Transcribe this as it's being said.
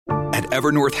At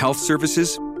Evernorth Health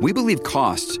Services, we believe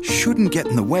costs shouldn't get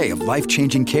in the way of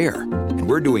life-changing care, and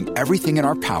we're doing everything in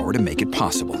our power to make it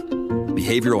possible.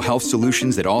 Behavioral health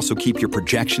solutions that also keep your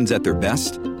projections at their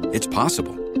best? It's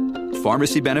possible.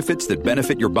 Pharmacy benefits that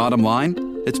benefit your bottom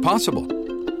line? It's possible.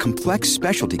 Complex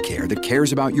specialty care that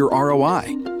cares about your ROI?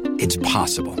 It's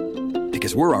possible.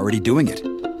 Because we're already doing it.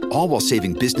 All while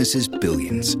saving businesses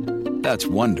billions. That's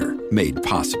Wonder made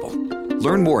possible.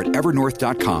 Learn more at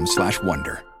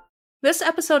evernorth.com/wonder. This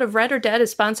episode of Read or Dead is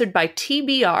sponsored by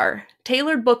TBR,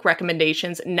 Tailored Book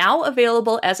Recommendations, now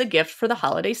available as a gift for the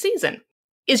holiday season.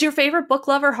 Is your favorite book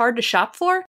lover hard to shop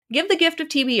for? Give the gift of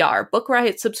TBR, Book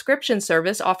Riot's subscription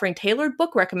service offering tailored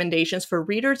book recommendations for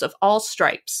readers of all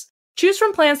stripes. Choose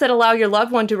from plans that allow your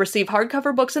loved one to receive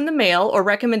hardcover books in the mail or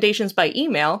recommendations by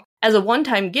email as a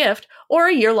one-time gift or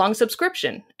a year-long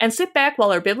subscription, and sit back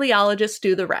while our bibliologists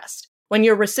do the rest. When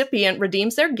your recipient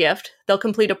redeems their gift, they'll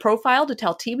complete a profile to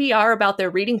tell TBR about their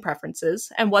reading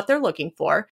preferences and what they're looking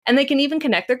for, and they can even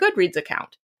connect their Goodreads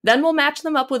account. Then we'll match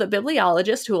them up with a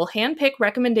bibliologist who will handpick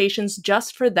recommendations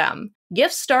just for them.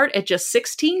 Gifts start at just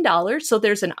 $16, so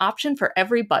there's an option for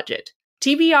every budget.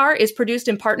 TBR is produced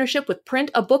in partnership with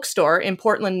Print a Bookstore in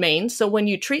Portland, Maine, so when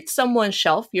you treat someone's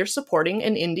shelf, you're supporting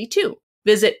an indie too.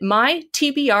 Visit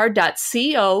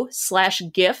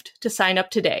mytbr.co/gift to sign up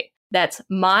today. That's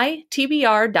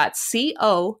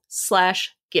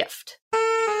mytbr.co/gift.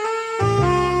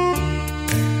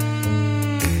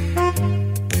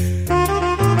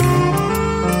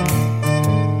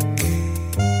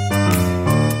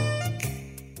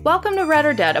 Welcome to Read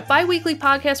or Dead, a bi-weekly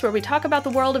podcast where we talk about the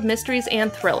world of mysteries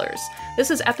and thrillers. This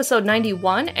is episode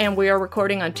 91, and we are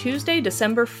recording on Tuesday,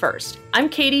 December 1st. I'm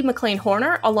Katie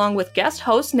McLean-Horner, along with guest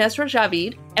host Nezra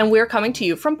Javid, and we're coming to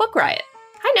you from Book Riot.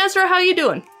 Hi, Nezra, how you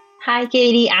doing? Hi,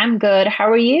 Katie. I'm good. How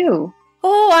are you?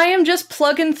 Oh, I am just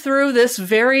plugging through this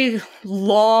very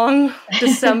long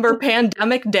December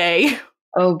pandemic day.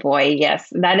 Oh boy, yes.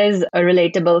 That is a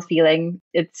relatable feeling.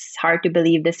 It's hard to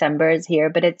believe December is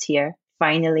here, but it's here.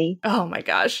 Finally. Oh my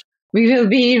gosh. We will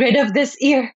be rid of this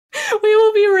year. We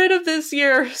will be rid of this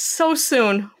year so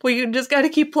soon. We just got to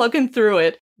keep plugging through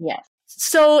it. Yes.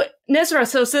 So, Nezra,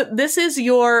 so this is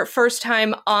your first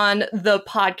time on the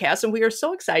podcast, and we are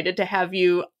so excited to have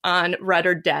you on Read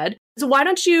or Dead. So why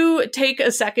don't you take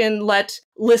a second, let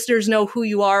listeners know who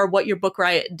you are, what your Book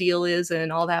Riot deal is,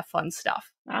 and all that fun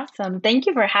stuff. Awesome. Thank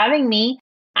you for having me.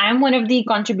 I'm one of the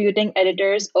contributing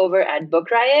editors over at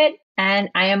Book Riot, and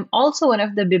I am also one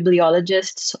of the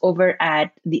bibliologists over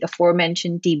at the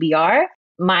aforementioned TBR.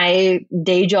 My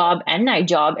day job and night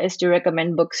job is to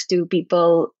recommend books to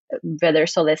people, whether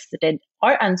solicited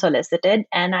or unsolicited,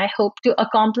 and I hope to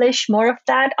accomplish more of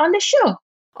that on the show.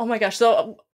 Oh my gosh.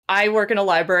 So I work in a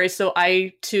library, so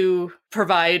I too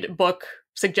provide book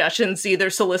suggestions, either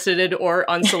solicited or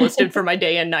unsolicited for my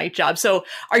day and night job. So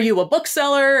are you a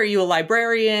bookseller? Are you a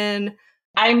librarian?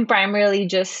 I'm primarily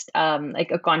just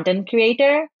like a content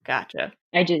creator. Gotcha.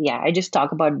 I just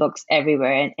talk about books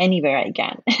everywhere and anywhere I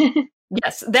can.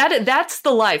 Yes, that's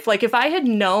the life. Like if I had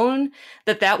known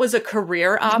that was a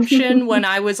career option when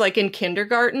I was like in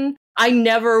kindergarten, I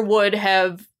never would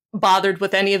have bothered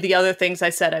with any of the other things I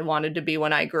said I wanted to be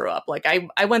when I grew up. Like I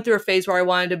went through a phase where I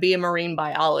wanted to be a marine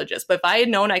biologist, but if I had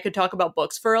known I could talk about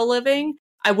books for a living,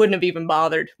 I wouldn't have even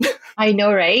bothered. I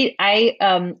know, right? I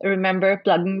remember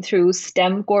plugging through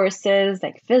STEM courses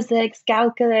like physics,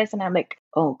 calculus, and I'm like,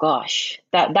 oh gosh,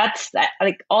 that's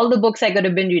like all the books I could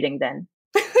have been reading then.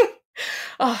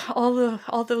 Oh,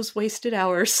 all those wasted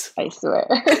hours. I swear.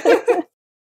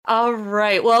 All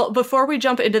right. Well, before we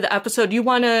jump into the episode, you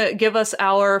want to give us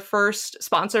our first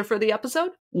sponsor for the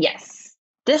episode? Yes.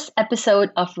 This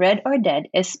episode of Read or Dead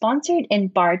is sponsored in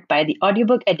part by the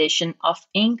audiobook edition of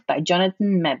Ink by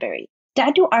Jonathan Maberry.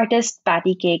 Tattoo artist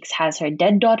Patty Cakes has her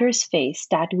dead daughter's face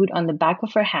tattooed on the back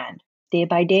of her hand. Day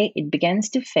by day, it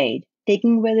begins to fade,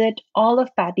 taking with it all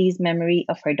of Patty's memory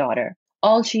of her daughter.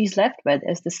 All she's left with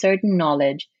is the certain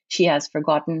knowledge she has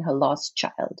forgotten her lost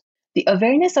child. The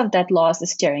awareness of that loss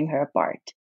is tearing her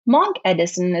apart. Monk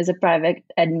Edison is a private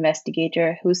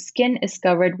investigator whose skin is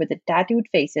covered with the tattooed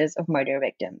faces of murder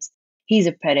victims. He's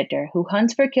a predator who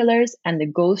hunts for killers, and the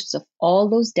ghosts of all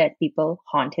those dead people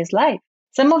haunt his life.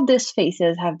 Some of these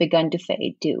faces have begun to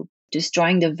fade too,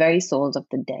 destroying the very souls of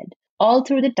the dead. All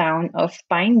through the town of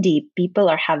Pine Deep, people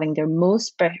are having their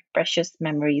most precious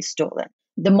memories stolen.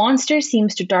 The monster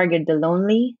seems to target the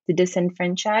lonely, the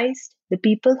disenfranchised, the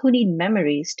people who need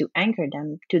memories to anchor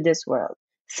them to this world.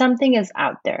 Something is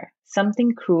out there.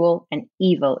 Something cruel and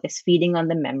evil is feeding on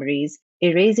the memories,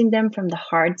 erasing them from the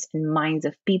hearts and minds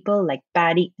of people like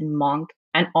Patty and Monk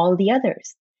and all the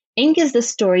others. Ink is the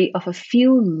story of a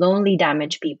few lonely,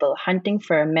 damaged people hunting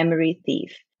for a memory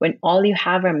thief. When all you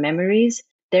have are memories,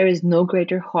 there is no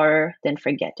greater horror than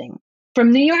forgetting.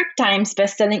 From New York Times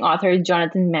bestselling author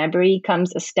Jonathan Maberry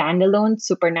comes a standalone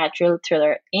supernatural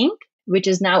thriller, Ink, which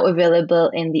is now available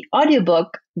in the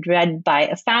audiobook read by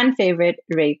a fan favorite,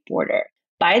 Ray Porter.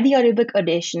 Buy the audiobook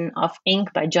edition of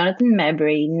Ink by Jonathan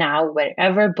Maberry now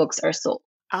wherever books are sold.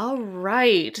 All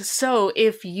right. So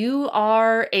if you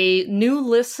are a new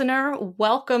listener,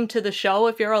 welcome to the show.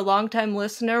 If you're a longtime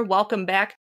listener, welcome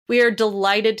back. We are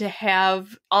delighted to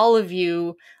have all of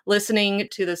you listening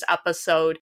to this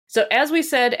episode. So as we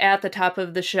said at the top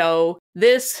of the show,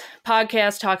 this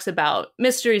podcast talks about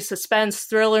mystery, suspense,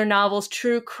 thriller novels,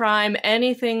 true crime,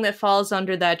 anything that falls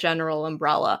under that general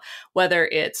umbrella, whether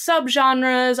it's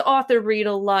subgenres, author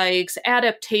read-alikes,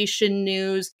 adaptation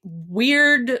news,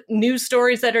 weird news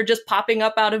stories that are just popping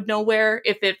up out of nowhere.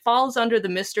 If it falls under the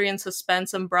mystery and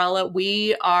suspense umbrella,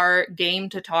 we are game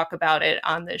to talk about it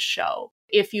on this show.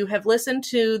 If you have listened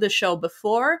to the show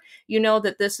before, you know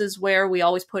that this is where we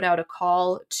always put out a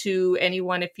call to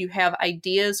anyone. If you have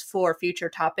ideas for future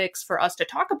topics for us to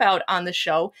talk about on the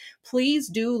show, please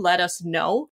do let us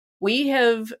know. We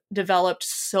have developed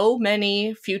so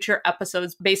many future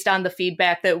episodes based on the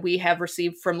feedback that we have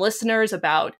received from listeners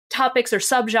about topics or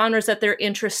subgenres that they're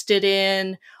interested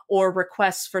in, or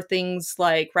requests for things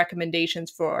like recommendations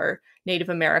for Native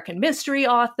American mystery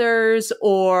authors,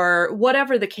 or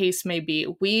whatever the case may be.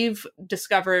 We've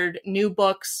discovered new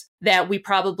books that we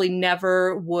probably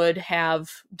never would have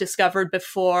discovered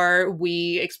before.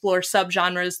 We explore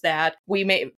subgenres that we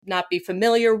may not be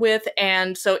familiar with.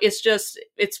 And so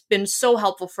it's been so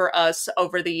helpful for us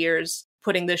over the years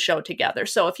putting this show together.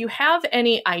 So if you have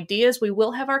any ideas, we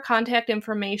will have our contact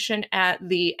information at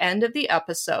the end of the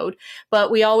episode,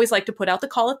 but we always like to put out the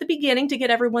call at the beginning to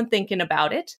get everyone thinking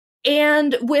about it.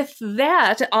 And with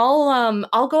that,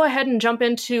 I'll go ahead and jump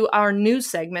into our news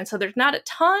segment. So there's not a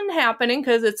ton happening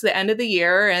because it's the end of the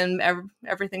year and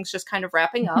everything's just kind of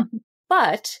wrapping up.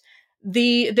 But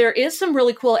there is some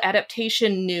really cool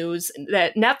adaptation news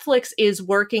that Netflix is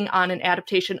working on an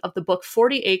adaptation of the book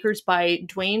 40 Acres by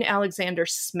Dwayne Alexander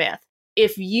Smith.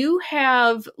 If you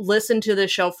have listened to this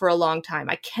show for a long time,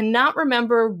 I cannot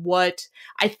remember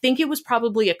I think it was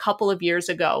probably a couple of years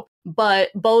ago, but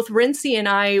both Rincey and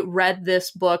I read this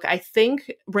book. I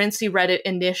think Rincey read it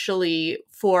initially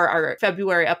for our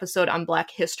February episode on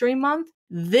Black History Month.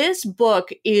 This book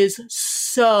is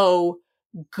so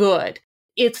good.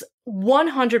 It's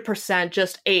 100%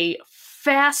 just a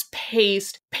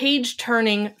fast-paced,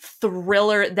 page-turning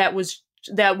thriller that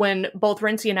when both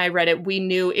Rincey and I read it, we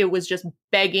knew it was just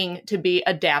begging to be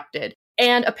adapted.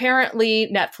 And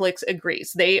apparently Netflix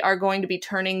agrees. They are going to be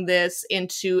turning this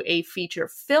into a feature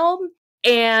film.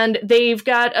 And they've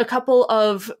got a couple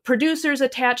of producers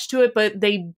attached to it, but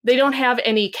they don't have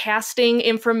any casting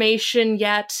information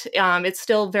yet. It's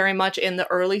still very much in the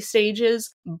early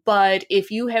stages. But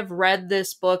if you have read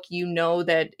this book, you know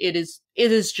that it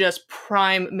is just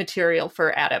prime material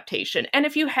for adaptation. And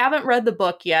if you haven't read the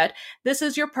book yet, this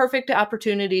is your perfect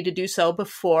opportunity to do so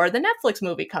before the Netflix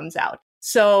movie comes out.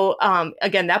 So,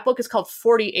 again, that book is called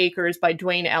 40 Acres by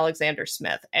Dwayne Alexander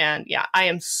Smith. And yeah, I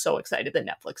am so excited that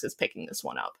Netflix is picking this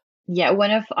one up. Yeah, one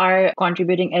of our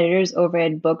contributing editors over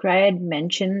at Book Riot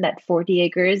mentioned that 40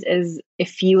 Acres is,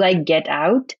 if you like Get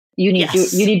Out, you need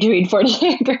to read 40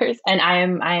 Acres. And I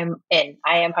am in.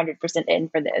 I am 100% in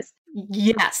for this.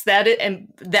 Yes,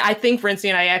 I think Rincey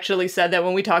and I actually said that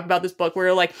when we talked about this book, we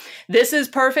were like, this is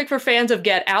perfect for fans of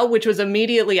Get Out, which was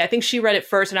immediately, I think she read it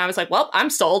first, and I was like, well, I'm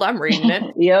sold. I'm reading it.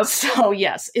 Yep. So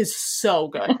yes, it's so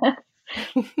good.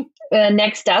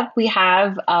 Next up, we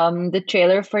have the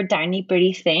trailer for Tiny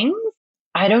Pretty Things.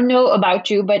 I don't know about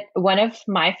you, but one of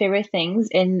my favorite things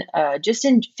in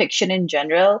fiction in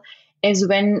general is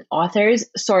when authors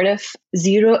sort of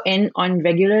zero in on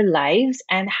regular lives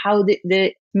and how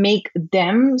they make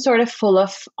them sort of full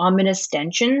of ominous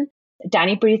tension.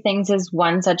 Tiny Pretty Things is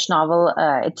one such novel.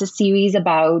 It's a series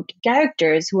about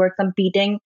characters who are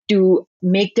competing to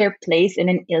make their place in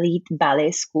an elite ballet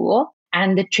school.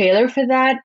 And the trailer for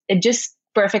that, it just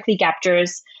perfectly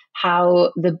captures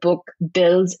how the book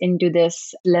builds into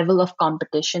this level of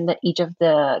competition that each of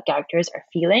the characters are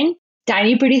feeling.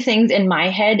 Tiny Pretty Things in my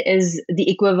head is the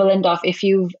equivalent of, if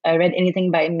you've read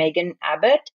anything by Megan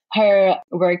Abbott, her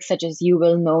works such as You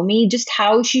Will Know Me, just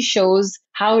how she shows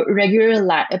how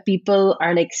regular people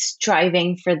are like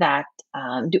striving for that,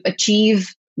 to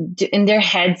achieve in their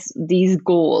heads these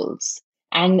goals.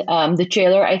 And the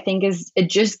trailer, I think, it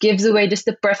just gives away just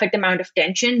the perfect amount of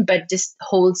tension, but just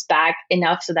holds back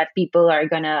enough so that people are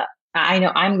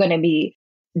I'm gonna be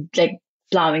like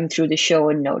plowing through the show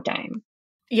in no time.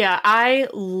 Yeah, I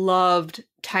loved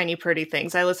Tiny Pretty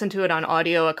Things. I listened to it on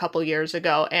audio a couple years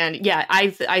ago, and yeah, I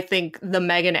think the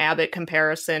Megan Abbott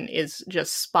comparison is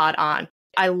just spot on.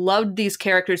 I loved these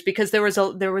characters because there was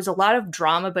a lot of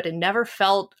drama, but it never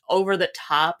felt over the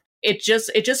top. It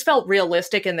just felt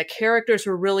realistic, and the characters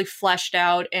were really fleshed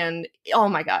out, and oh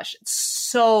my gosh, it's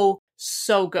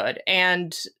so good.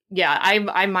 And yeah,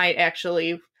 I might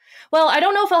actually, well, I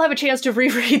don't know if I'll have a chance to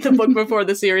reread the book before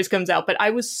the series comes out, but I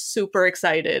was super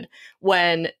excited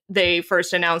when they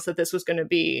first announced that this was going to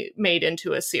be made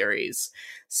into a series.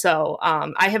 So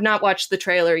I have not watched the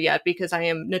trailer yet because I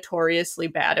am notoriously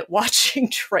bad at watching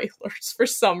trailers for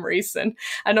some reason.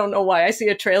 I don't know why. I see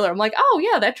a trailer, I'm like, oh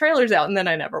yeah, that trailer's out, and then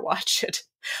I never watch it.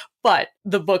 But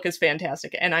the book is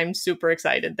fantastic, and I'm super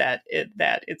excited that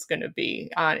it's going to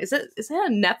be on. Is that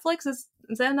a Netflix? Is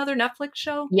that another Netflix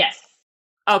show? Yes.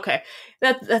 Okay,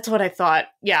 that's what I thought.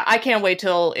 Yeah, I can't wait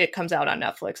till it comes out on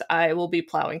Netflix. I will be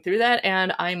plowing through that,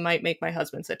 and I might make my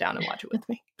husband sit down and watch it with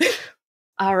me.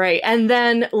 All right, and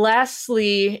then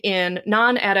lastly, in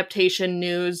non-adaptation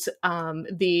news,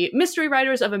 the Mystery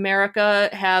Writers of America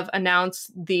have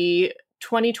announced the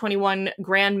 2021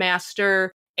 Grandmaster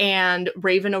and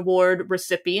Raven Award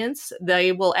recipients.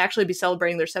 They will actually be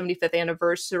celebrating their 75th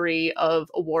anniversary of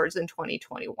awards in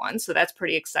 2021, so that's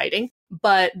pretty exciting.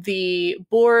 But the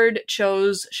board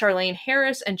chose Charlaine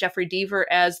Harris and Jeffrey Deaver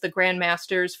as the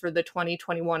Grandmasters for the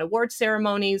 2021 award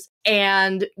ceremonies,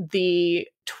 and the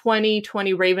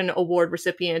 2020 Raven Award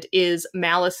recipient is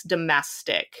Malice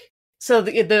Domestic. So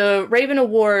the Raven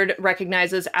Award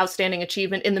recognizes outstanding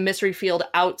achievement in the mystery field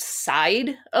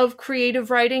outside of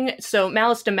creative writing. So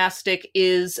Malice Domestic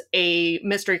is a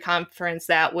mystery conference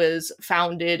that was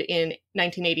founded in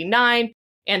 1989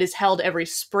 and is held every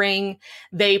spring.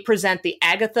 They present the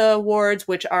Agatha Awards,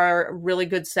 which are a really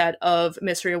good set of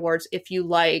mystery awards if you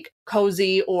like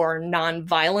cozy or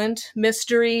non-violent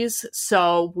mysteries.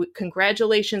 So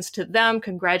congratulations to them.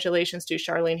 Congratulations to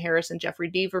Charlaine Harris and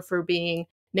Jeffrey Deaver for being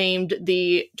named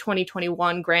the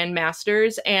 2021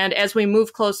 Grandmasters. And as we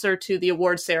move closer to the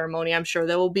award ceremony, I'm sure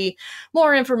there will be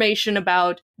more information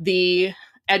about the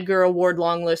Edgar Award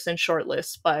long list and short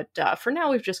list. But for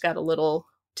now, we've just got a little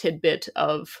tidbit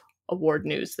of award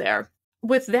news there.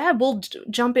 With that, we'll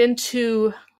jump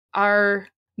into our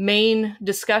main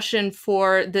discussion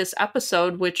for this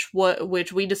episode, which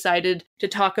we decided to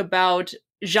talk about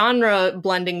genre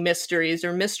blending mysteries,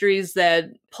 or mysteries that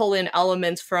pull in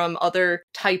elements from other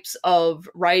types of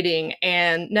writing.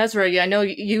 And Nezra, I know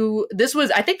this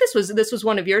was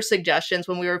one of your suggestions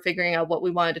when we were figuring out what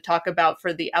we wanted to talk about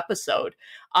for the episode.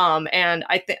 And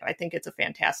I think it's a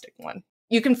fantastic one.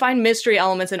 You can find mystery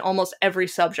elements in almost every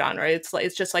subgenre.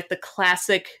 It's just like the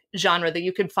classic genre that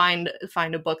you can find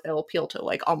a book that will appeal to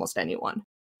like almost anyone.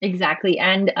 Exactly.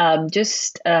 And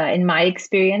just in my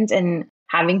experience and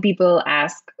having people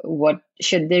ask what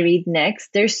should they read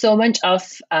next, there's so much of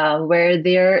where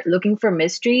they're looking for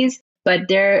mysteries, but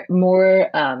they're more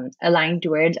aligned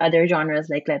towards other genres,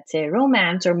 like let's say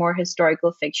romance or more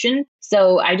historical fiction.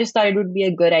 So I just thought it would be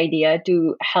a good idea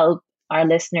to help our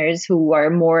listeners who are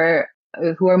more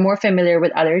familiar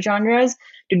with other genres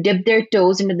to dip their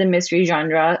toes into the mystery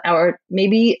genre, or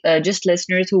maybe just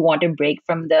listeners who want to break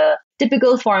from the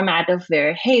typical format of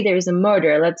where, hey, there's a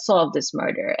murder, let's solve this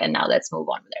murder, and now let's move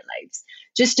on with our lives.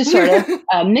 Just to sort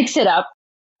of mix it up.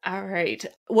 All right.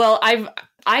 Well,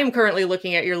 I'm currently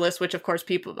looking at your list, which of course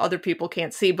other people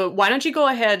can't see, but why don't you go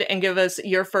ahead and give us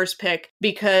your first pick,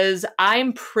 because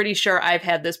I'm pretty sure I've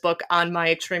had this book on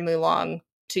my extremely long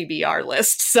TBR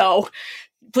list. So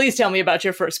please tell me about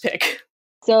your first pick.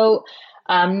 So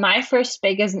my first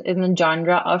pick is in the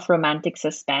genre of romantic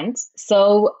suspense.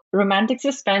 So romantic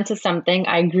suspense is something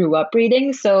I grew up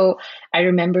reading. So I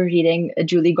remember reading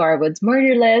Julie Garwood's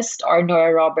Murder List or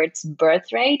Nora Roberts'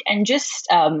 Birthright. And just,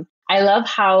 I love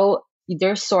how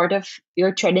you're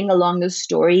treading along the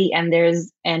story and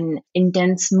there's an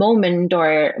intense moment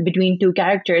or between two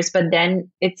characters, but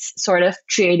then it's sort of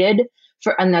traded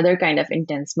for another kind of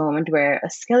intense moment where a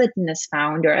skeleton is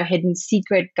found or a hidden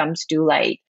secret comes to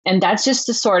light. And that's just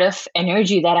the sort of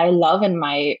energy that I love in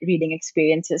my reading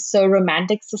experiences. So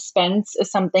romantic suspense is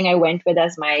something I went with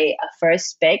as my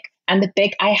first pick. And the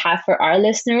pick I have for our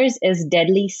listeners is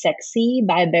Deadly Sexy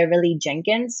by Beverly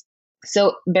Jenkins.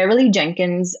 So Beverly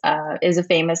Jenkins is a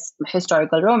famous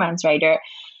historical romance writer.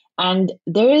 And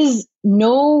there is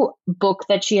no book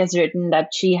that she has written that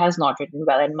she has not written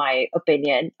well, in my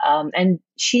opinion. And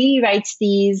she writes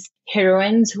these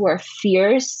heroines who are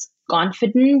fierce,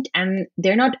 confident, and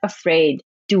they're not afraid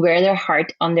to wear their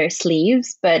heart on their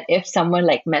sleeves. But if someone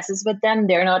like messes with them,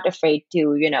 they're not afraid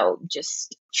to,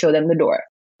 just show them the door.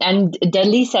 And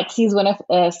Deadly Sexy is one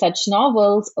of such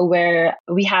novels where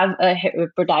we have a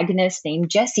protagonist named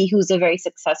Jessie, who's a very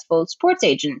successful sports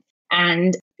agent.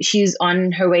 And she's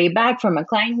on her way back from a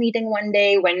client meeting one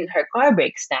day when her car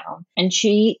breaks down. And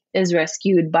she is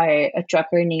rescued by a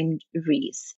trucker named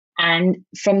Reese. And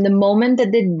from the moment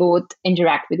that they both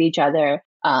interact with each other,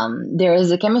 there is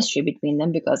a chemistry between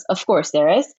them because, of course, there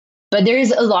is. But there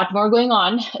is a lot more going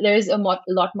on. There is a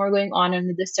lot more going on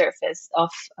under the surface of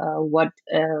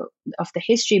the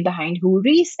history behind who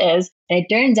Reese is. And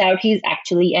it turns out he's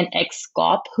actually an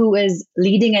ex-cop who is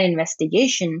leading an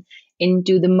investigation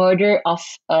into the murder of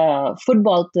a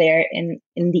football player in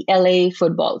the LA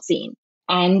football scene.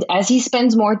 And as he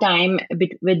spends more time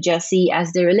with Jessie,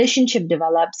 as the relationship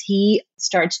develops, he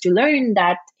starts to learn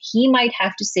that he might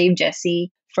have to save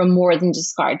Jessie from more than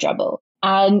just car trouble.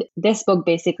 And this book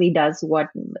basically does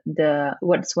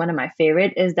what's one of my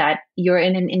favorite is that you're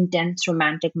in an intense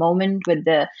romantic moment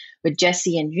with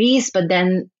Jessie and Reese, but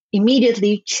then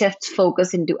immediately shifts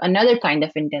focus into another kind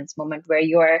of intense moment where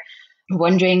you're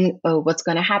wondering what's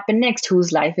going to happen next,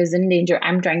 whose life is in danger.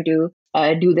 I'm trying to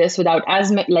do this without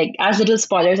as little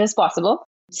spoilers as possible.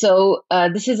 So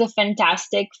this is a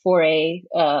fantastic foray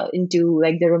into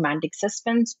like the romantic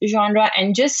suspense genre,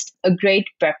 and just a great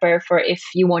prepper for if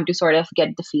you want to sort of get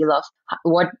the feel of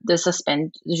what the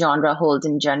suspense genre holds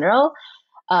in general.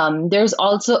 There's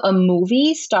also a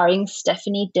movie starring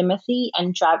Stephanie Timothy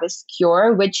and Travis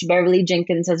Cure, which Beverly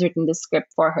Jenkins has written the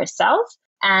script for herself.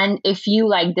 And if you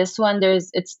like this one,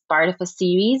 it's part of a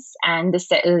series. And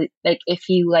if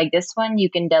you like this one,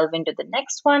 you can delve into the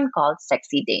next one called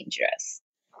Sexy Dangerous.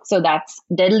 So that's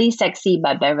Deadly Sexy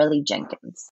by Beverly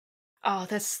Jenkins. Oh,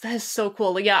 that is so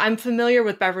cool. Yeah, I'm familiar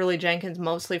with Beverly Jenkins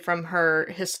mostly from her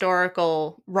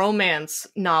historical romance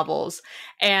novels.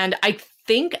 And I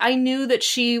think I knew that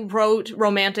she wrote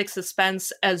romantic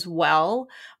suspense as well,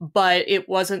 but it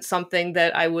wasn't something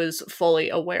that I was fully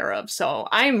aware of. So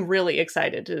I'm really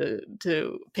excited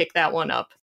to pick that one up.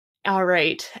 All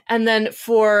right. And then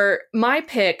for my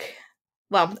pick,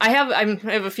 well, I have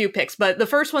a few picks, but the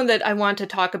first one that I want to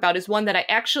talk about is one that I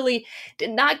actually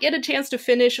did not get a chance to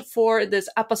finish for this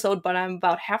episode, but I'm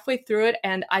about halfway through it,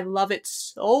 and I love it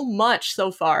so much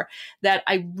so far that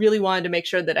I really wanted to make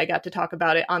sure that I got to talk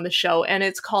about it on the show, and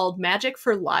it's called Magic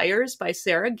for Liars by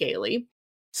Sarah Gailey.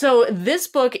 So this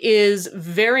book is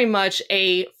very much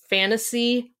a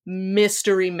fantasy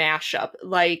mystery mashup.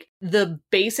 Like, the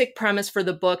basic premise for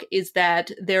the book is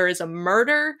that there is a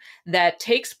murder that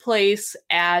takes place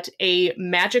at a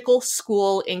magical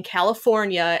school in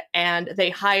California, and they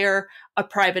hire a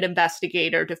private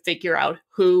investigator to figure out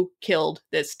who killed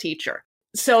this teacher.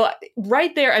 So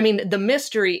right there, I mean, the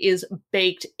mystery is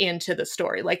baked into the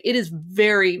story. Like, it is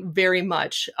very, very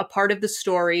much a part of the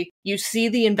story. You see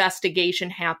the investigation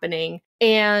happening.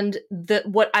 And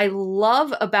what I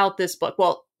love about this book,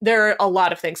 well, there are a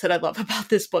lot of things that I love about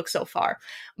this book so far,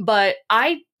 but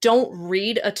I don't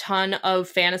read a ton of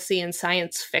fantasy and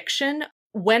science fiction.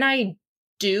 When I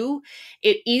do,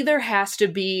 it either has to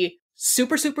be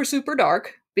super, super, super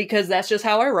dark, because that's just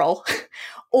how I roll,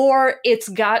 or it's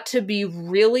got to be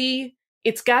really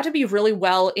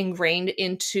well ingrained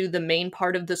into the main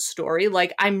part of the story.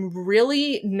 Like, I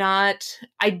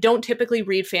don't typically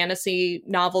read fantasy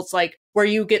novels like where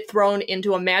you get thrown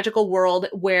into a magical world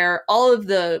where all of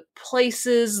the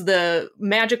places, the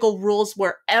magical rules,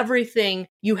 where everything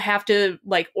you have to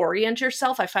like orient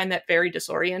yourself. I find that very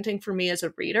disorienting for me as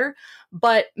a reader.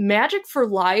 But Magic for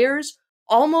Liars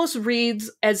almost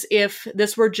reads as if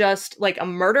this were just like a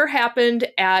murder happened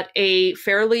at a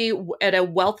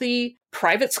wealthy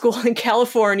private school in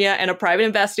California, and a private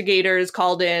investigator is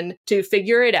called in to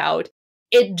figure it out.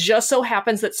 It just so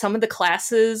happens that some of the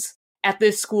classes at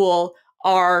this school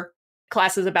are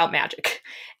classes about magic.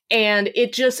 And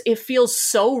it feels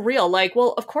so real. Like,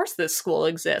 well, of course this school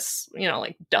exists,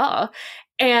 like, duh.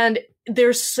 And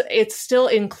it still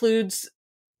includes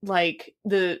like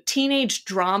the teenage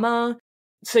drama.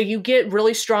 So you get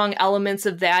really strong elements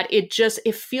of that. It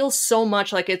feels so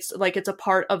much like it's a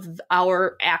part of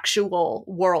our actual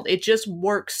world. It just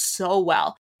works so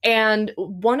well. And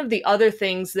one of the other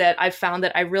things that I've found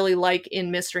that I really like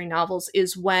in mystery novels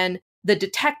is when the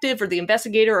detective or the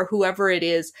investigator or whoever it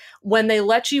is, when they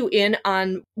let you in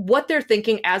on what they're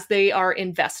thinking as they are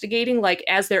investigating, like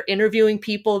as they're interviewing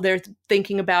people, they're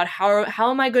thinking about how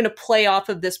am I going to play off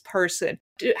of this person?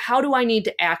 How do I need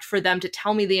to act for them to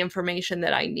tell me the information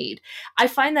that I need? I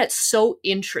find that so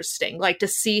interesting, like to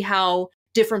see how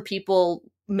different people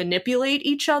manipulate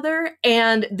each other.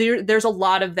 And there's a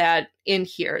lot of that in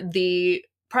here. The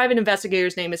private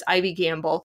investigator's name is Ivy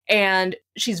Gamble, and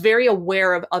she's very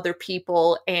aware of other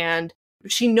people, and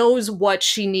she knows what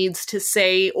she needs to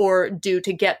say or do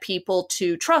to get people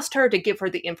to trust her, to give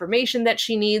her the information that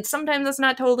she needs. Sometimes that's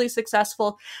not totally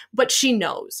successful, but she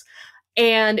knows.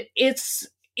 And it's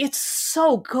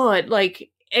so good.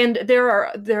 Like, and there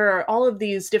are all of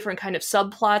these different kind of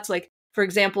subplots. Like, for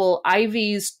example,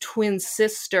 Ivy's twin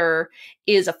sister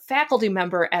is a faculty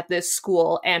member at this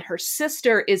school, and her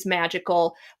sister is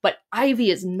magical, but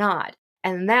Ivy is not.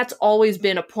 And that's always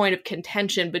been a point of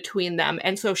contention between them.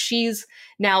 And so she's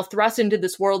now thrust into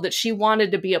this world that she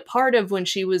wanted to be a part of when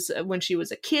she was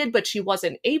a kid, but she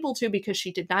wasn't able to because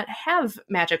she did not have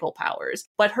magical powers.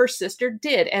 But her sister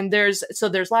did. And there's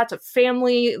lots of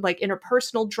family, like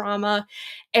interpersonal drama,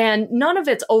 and none of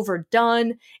it's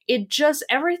overdone.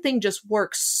 Everything just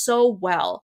works so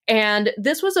well. And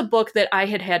this was a book that I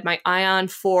had my eye on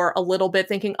for a little bit,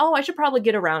 thinking, oh, I should probably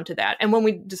get around to that. And when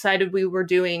we decided we were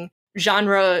doing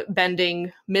genre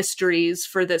bending mysteries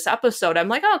for this episode, I'm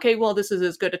like, oh, okay, well, this is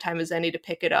as good a time as any to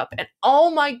pick it up. And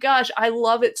oh my gosh, I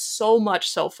love it so much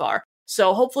so far.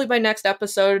 So hopefully by next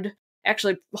episode,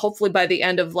 actually, hopefully by the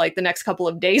end of like the next couple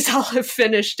of days, I'll have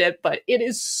finished it. But it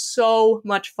is so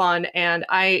much fun, and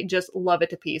I just love it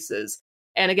to pieces.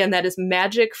 And again, that is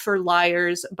Magic for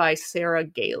Liars by Sarah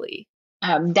Gailey.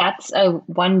 That's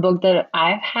one book that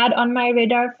I've had on my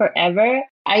radar forever.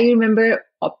 I remember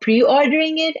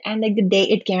pre-ordering it, and like the day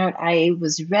it came out, I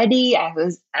was ready. I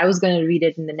was going to read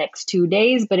it in the next 2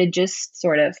 days, but it just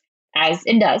sort of, as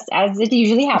it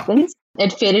usually happens,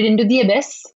 it faded into the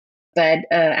abyss. But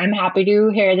I'm happy to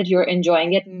hear that you're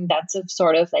enjoying it, and that's a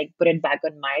sort of like put it back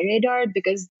on my radar,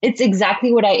 because it's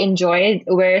exactly what I enjoyed.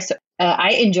 Whereas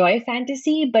I enjoy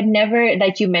fantasy, but never,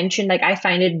 like you mentioned, like I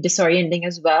find it disorienting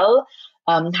as well.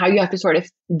 How you have to sort of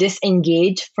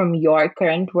disengage from your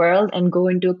current world and go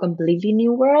into a completely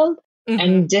new world. Mm-hmm.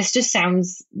 And this just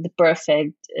sounds the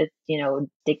perfect,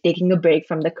 taking a break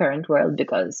from the current world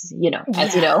because,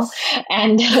 as you know,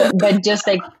 and but just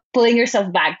like pulling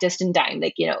yourself back just in time,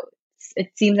 like,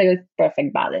 it seems like a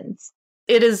perfect balance.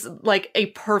 It is like a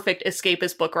perfect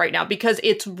escapist book right now because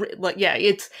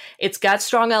it's got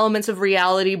strong elements of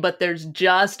reality, but there's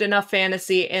just enough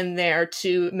fantasy in there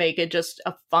to make it just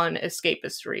a fun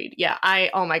escapist read. Yeah,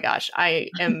 oh my gosh, I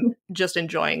am just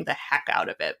enjoying the heck out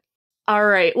of it. All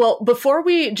right. Well, before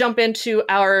we jump into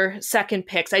our second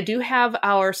picks, I do have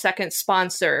our second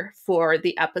sponsor for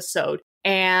the episode.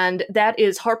 And that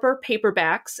is Harper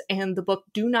Paperbacks and the book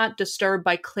Do Not Disturb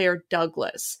by Claire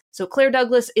Douglas. So Claire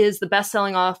Douglas is the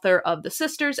best-selling author of The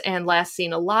Sisters and Last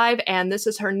Seen Alive, and this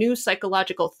is her new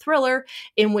psychological thriller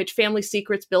in which family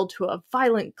secrets build to a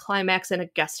violent climax in a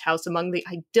guest house among the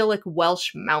idyllic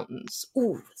Welsh mountains.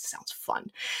 Ooh, sounds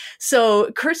fun. So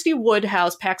Kirsty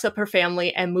Woodhouse packs up her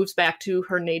family and moves back to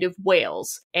her native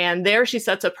Wales, and there she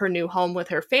sets up her new home with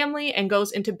her family and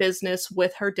goes into business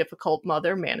with her difficult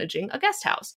mother managing a guest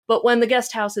house. But when the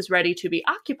guest house is ready to be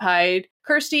occupied,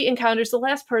 Kirsty encounters the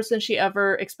last person she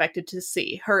ever expected to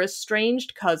see, her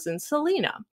estranged cousin,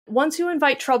 Selena. Once you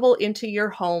invite trouble into your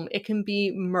home, it can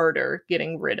be murder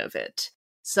getting rid of it.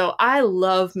 So I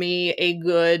love me a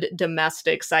good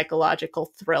domestic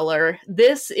psychological thriller.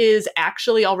 This is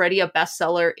actually already a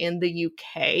bestseller in the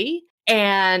UK.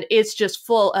 And it's just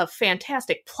full of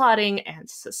fantastic plotting and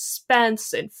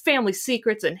suspense and family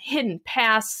secrets and hidden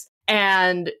pasts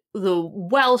and the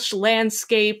Welsh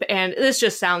landscape, and this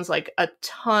just sounds like a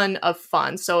ton of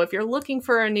fun. So if you're looking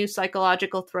for a new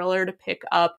psychological thriller to pick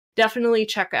up, definitely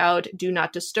check out Do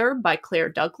Not Disturb by Claire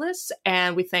Douglas,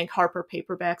 and we thank Harper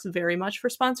Paperbacks very much for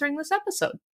sponsoring this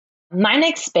episode. My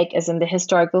next pick is in the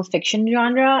historical fiction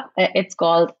genre. It's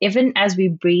called Even As We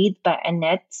Breathe by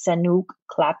Annette Saunooke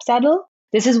Clapsaddle.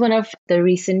 This is one of the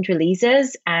recent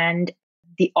releases, and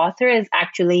the author is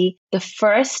actually the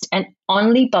first and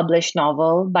only published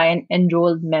novel by an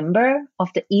enrolled member of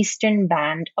the Eastern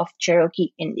Band of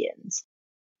Cherokee Indians.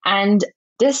 And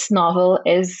this novel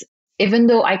is, even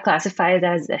though I classify it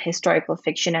as a historical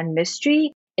fiction and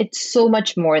mystery, it's so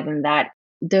much more than that.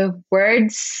 The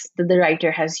words that the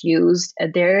writer has used,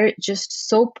 they're just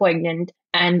so poignant.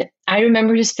 And I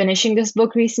remember just finishing this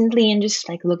book recently and just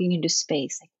like looking into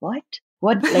space, like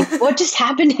what just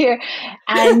happened here?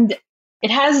 And it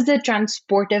has the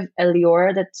transportive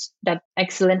allure that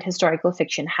excellent historical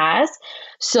fiction has.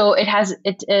 So it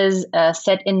is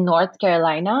set in North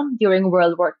Carolina during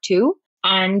World War II.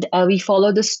 And we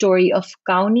follow the story of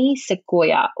Cowney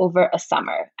Sequoia over a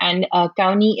summer. And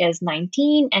Cowney is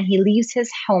 19 and he leaves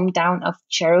his hometown of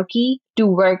Cherokee to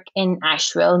work in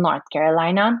Asheville, North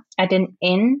Carolina at an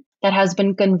inn that has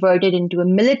been converted into a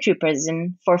military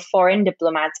prison for foreign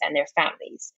diplomats and their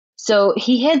families. So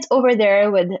he heads over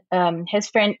there with his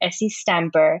friend Essie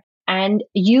Stamper, and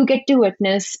you get to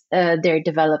witness their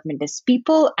development as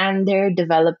people and their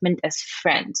development as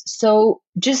friends. So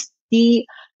just the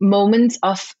moments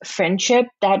of friendship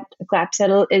that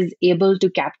Clapsaddle is able to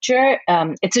capture,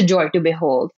 it's a joy to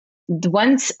behold.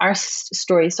 Once our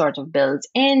story sort of builds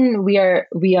in, we are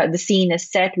the scene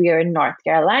is set. We are in North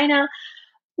Carolina.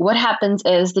 What happens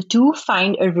is the two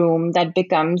find a room that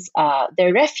becomes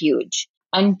their refuge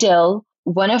until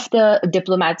one of the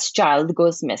diplomats' child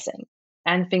goes missing,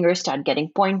 and fingers start getting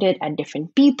pointed at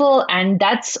different people, and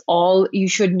that's all you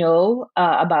should know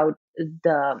about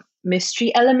the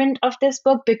mystery element of this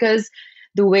book, because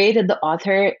the way that the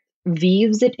author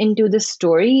weaves it into the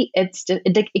story, it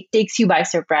takes you by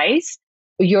surprise.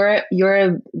 You're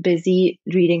busy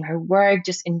reading her work,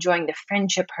 just enjoying the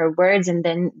friendship, her words, and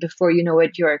then before you know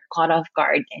it, you're caught off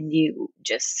guard and you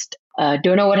just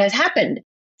don't know what has happened.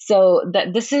 So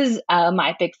this is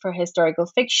my pick for historical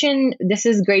fiction. This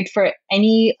is great for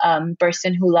any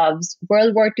person who loves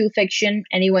World War II fiction,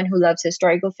 anyone who loves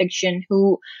historical fiction,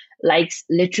 who likes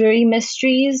literary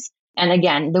mysteries. And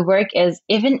again, the work is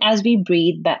Even As We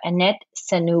Breathe by Annette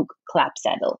Saunooke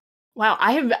Clapsaddle. Wow,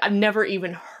 I've never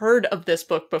even heard of this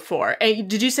book before.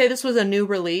 Did you say this was a new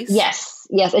release? Yes,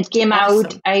 it came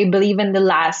out, I believe, in the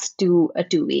last 2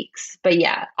 weeks. But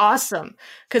yeah. Awesome.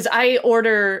 Because I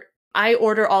order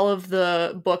all of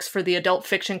the books for the adult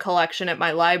fiction collection at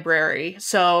my library.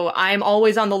 So I'm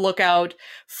always on the lookout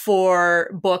for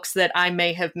books that I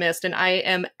may have missed. And I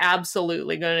am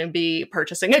absolutely going to be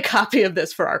purchasing a copy of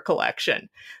this for our collection.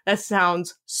 That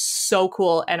sounds so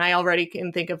cool. And I already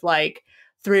can think of like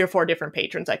 3 or 4 different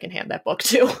patrons I can hand that book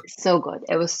to. So good.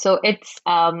 It's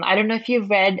I don't know if you've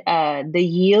read The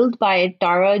Yield by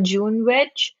Tara June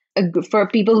Which. For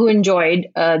people who enjoyed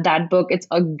that book, it's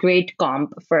a great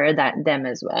comp for them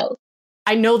as well.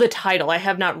 I know the title. I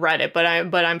have not read it, but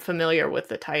I'm familiar with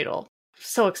the title.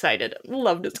 So excited.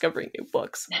 Love discovering new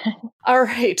books. All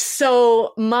right.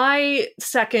 So my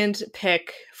second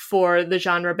pick for the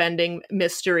genre-bending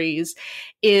mysteries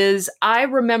is I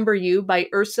Remember You by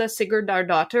Ursa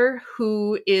Sigurdardóttir,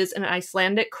 who is an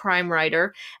Icelandic crime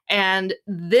writer. And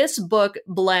this book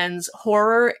blends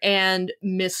horror and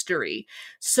mystery.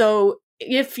 So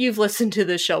if you've listened to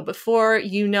this show before,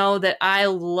 you know that I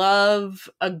love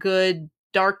a good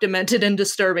dark, demented, and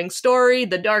disturbing story.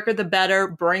 The darker, the better.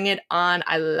 Bring it on.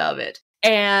 I love it.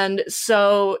 And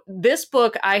so this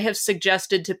book I have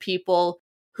suggested to people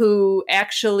who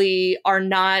actually are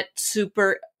not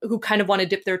who kind of want to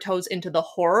dip their toes into the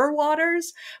horror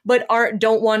waters, but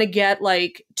don't want to get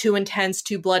like too intense,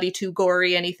 too bloody, too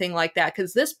gory, anything like that.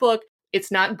 Because this book, it's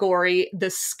not gory. The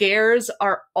scares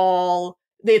are all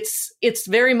it's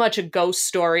very much a ghost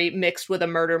story mixed with a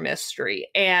murder mystery.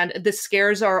 And the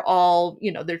scares are all,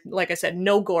 they're, like I said,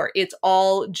 no gore. It's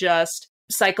all just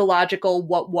psychological.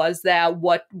 What was that?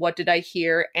 What did I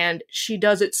hear? And she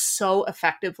does it so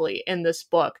effectively in this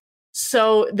book.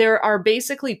 So there are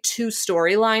basically 2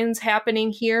 storylines happening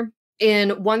here.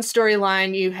 In one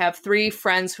storyline, you have 3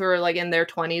 friends who are like in their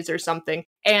 20s or something,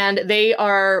 and they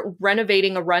are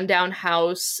renovating a rundown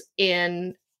house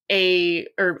on a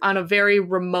very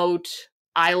remote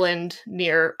island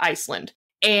near Iceland.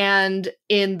 And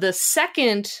in the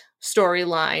second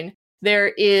storyline,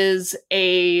 there is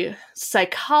a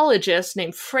psychologist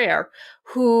named Freyr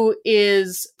who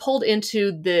is pulled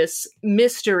into this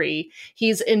mystery.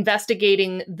 He's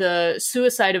investigating the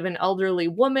suicide of an elderly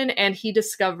woman, and he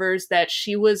discovers that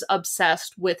she was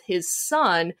obsessed with his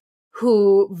son,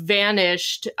 who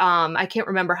vanished. I can't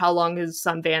remember how long his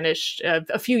son vanished,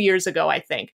 a few years ago, I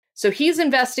think. So he's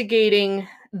investigating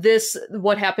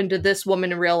what happened to this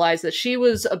woman, and realized that she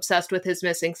was obsessed with his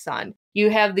missing son. You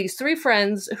have these 3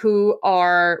 friends who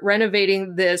are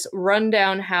renovating this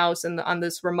rundown house on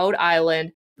this remote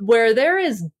island where there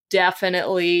is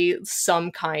definitely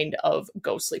some kind of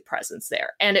ghostly presence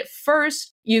there. And at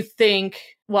first you think,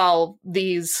 well,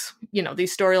 these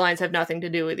storylines have nothing to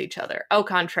do with each other. Au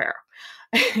contraire.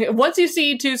 Once you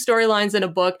see 2 storylines in a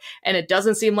book and it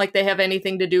doesn't seem like they have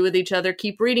anything to do with each other,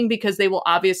 keep reading, because they will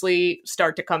obviously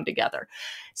start to come together.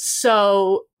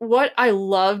 So what I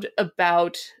loved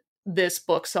about this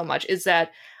book so much is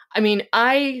that,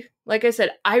 like I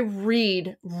said, I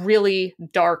read really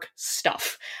dark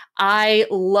stuff. I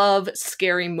love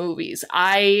scary movies.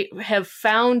 I have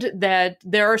found that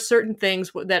there are certain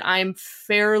things that I'm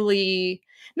fairly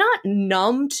not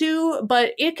numb to,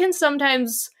 but it can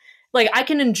sometimes like I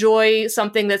can enjoy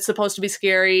something that's supposed to be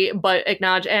scary, but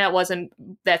acknowledge, it wasn't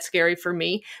that scary for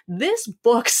me. This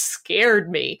book scared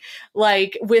me,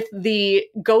 like with the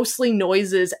ghostly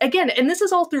noises again. And this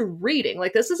is all through reading.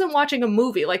 Like this isn't watching a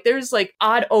movie. Like there's like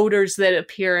odd odors that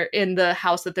appear in the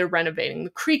house that they're renovating, the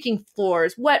creaking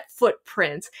floors, wet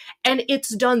footprints. And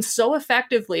it's done so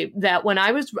effectively that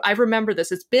I remember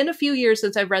this, it's been a few years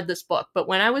since I've read this book, but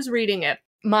when I was reading it,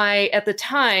 at the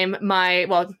time, I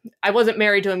wasn't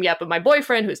married to him yet, but my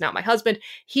boyfriend, who's now my husband,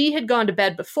 he had gone to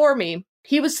bed before me.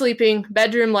 He was sleeping,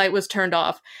 bedroom light was turned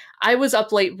off. I was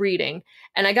up late reading,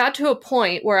 and I got to a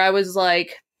point where I was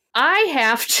like, I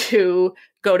have to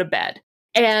go to bed.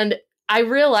 And I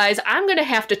realized I'm going to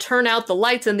have to turn out the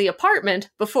lights in the apartment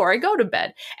before I go to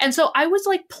bed. And so I was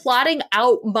like plotting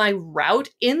out my route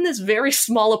in this very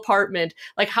small apartment,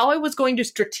 like how I was going to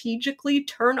strategically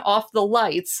turn off the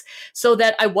lights so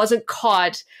that I wasn't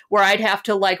caught where I'd have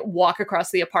to like walk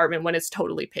across the apartment when it's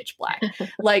totally pitch black.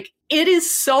 Like it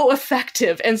is so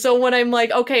effective. And so when I'm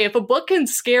like, okay, if a book can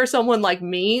scare someone like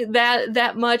me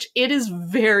that much, it is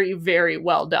very, very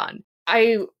well done.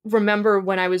 I remember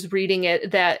when I was reading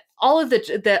it that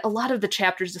a lot of the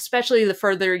chapters, especially the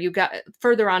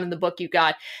further on in the book you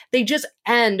got, they just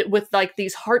end with like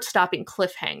these heart-stopping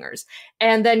cliffhangers.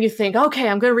 And then you think, okay,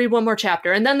 I'm going to read one more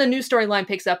chapter. And then the new storyline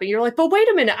picks up and you're like, but wait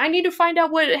a minute, I need to find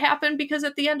out what happened because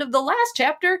at the end of the last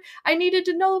chapter, I needed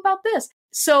to know about this.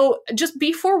 So just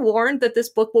be forewarned that this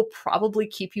book will probably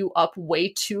keep you up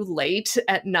way too late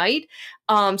at night.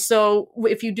 So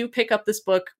if you do pick up this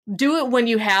book, do it when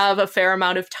you have a fair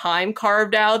amount of time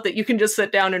carved out that you can just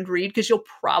sit down and read, because you'll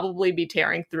probably be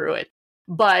tearing through it.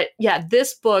 But yeah,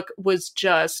 this book was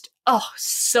just,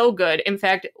 so good. In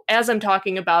fact, as I'm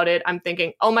talking about it, I'm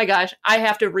thinking, oh my gosh, I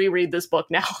have to reread this book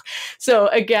now. So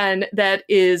again, that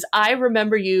is I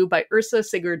Remember You by Yrsa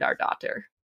Sigurðardóttir.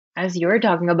 As you're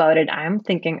talking about it, I'm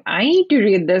thinking I need to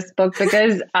read this book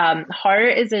because horror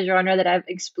is a genre that I've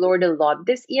explored a lot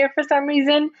this year for some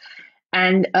reason.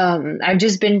 And I've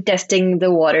just been testing the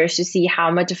waters to see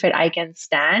how much of it I can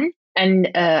stand.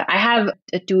 And I have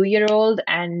a 2-year-old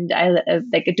and a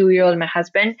 2-year-old, my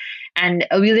husband, and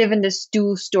we live in this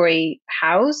 2-story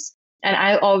house. And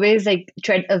I always like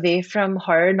tread away from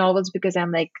horror novels because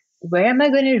I'm like, where am I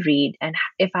going to read? And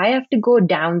if I have to go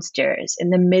downstairs in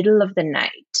the middle of the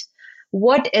night,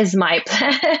 what is my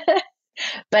plan?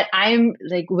 But I'm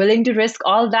like willing to risk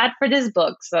all that for this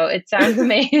book. So it sounds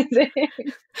amazing.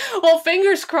 Well,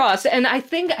 fingers crossed. And I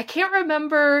can't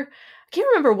remember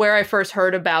where I first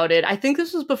heard about it. I think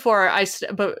this was before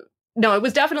it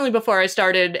was definitely before I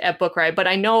started at Book Riot, but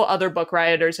I know other book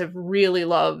rioters have really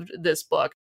loved this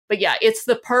book. But yeah, it's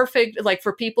the perfect, like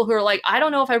for people who are like, I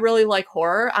don't know if I really like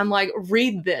horror. I'm like,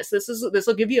 read this. This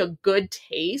will give you a good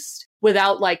taste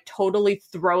without like totally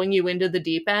throwing you into the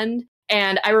deep end.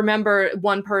 And I remember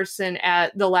one person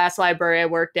at the last library I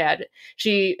worked at,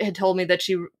 she had told me that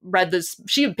she read this,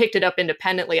 she had picked it up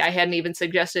independently. I hadn't even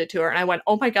suggested it to her. And I went,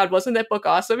 oh my God, wasn't that book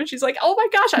awesome? And she's like, oh my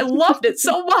gosh, I loved it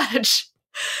so much.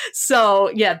 So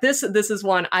yeah, this is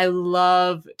one I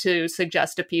love to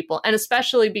suggest to people, and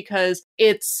especially because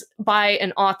it's by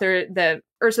an author that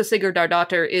Yrsa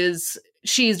Sigurðardóttir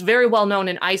she's very well known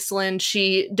in Iceland.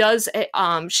 She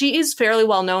is fairly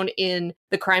well known in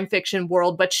the crime fiction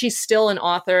world, but she's still an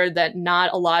author that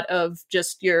not a lot of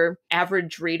just your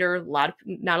average reader,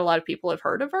 not a lot of people have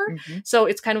heard of her. Mm-hmm. So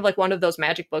it's kind of like one of those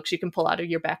magic books you can pull out of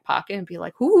your back pocket and be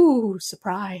like, ooh,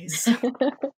 surprise.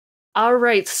 All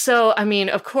right. So, I mean,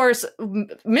 of course,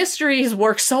 mysteries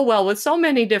work so well with so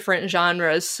many different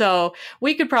genres. So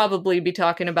we could probably be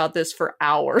talking about this for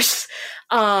hours.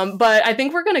 But I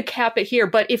think we're going to cap it here.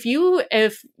 But if you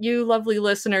lovely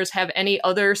listeners have any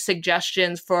other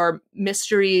suggestions for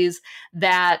mysteries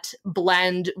that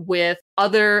blend with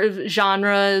other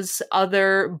genres,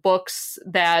 other books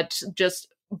that just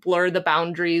blur the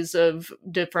boundaries of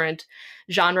different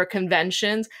genre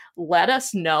conventions, let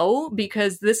us know,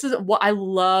 because this is what I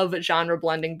love. Genre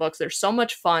blending books, they're so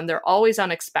much fun, they're always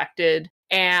unexpected,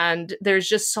 and there's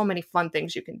just so many fun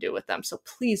things you can do with them. So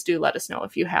please do let us know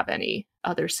if you have any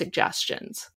other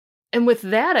suggestions. And with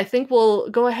that, I think we'll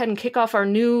go ahead and kick off our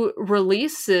new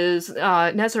releases.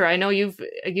 Nezra, I know you've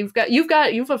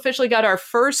officially got our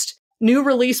first new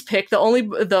release pick, the only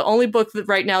book that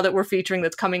right now that we're featuring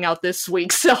that's coming out this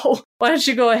week. So why don't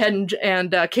you go ahead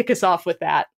and kick us off with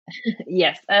that?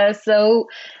 Yes. So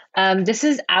this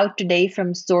is out today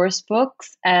from Source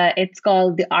Books. It's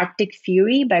called The Arctic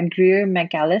Fury by Greer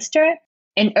Macallister.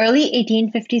 In early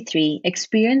 1853,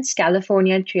 experienced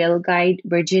California trail guide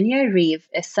Virginia Reeve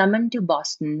is summoned to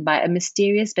Boston by a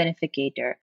mysterious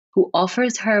beneficator who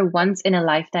offers her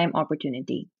once-in-a-lifetime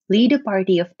opportunity. lead a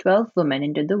party of 12 women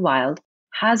into the wild,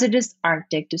 hazardous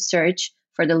Arctic to search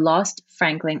for the lost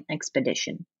Franklin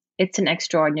expedition. It's an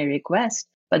extraordinary quest,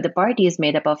 but the party is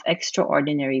made up of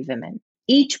extraordinary women.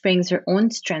 Each brings her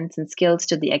own strengths and skills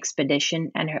to the expedition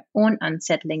and her own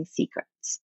unsettling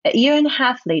secrets. A year and a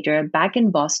half later, back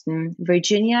in Boston,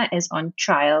 Virginia is on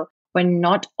trial when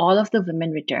not all of the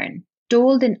women return.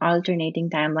 Told in alternating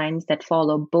timelines that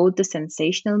follow both the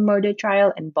sensational murder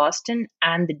trial in Boston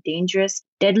and the dangerous,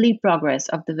 deadly progress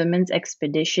of the women's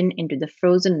expedition into the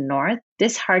frozen north,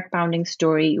 this heart-pounding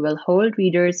story will hold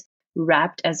readers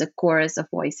wrapped as a chorus of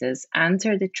voices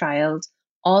answer the trial's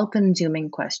all-consuming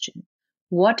question: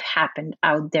 what happened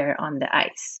out there on the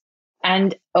ice?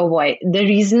 And oh boy, the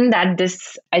reason that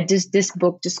this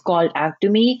book just called out to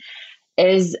me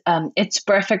is it's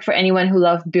perfect for anyone who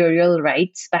loves Burial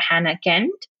Rites by Hannah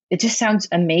Kent. It just sounds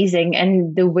amazing,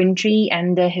 and the wintry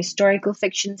and the historical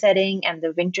fiction setting and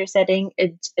the winter setting,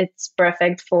 it's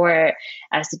perfect for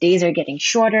as the days are getting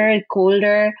shorter,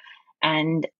 colder,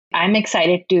 and I'm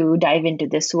excited to dive into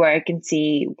this work and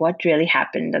see what really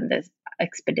happened on this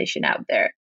expedition out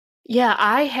there. Yeah,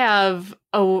 I have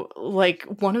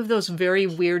one of those very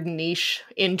weird niche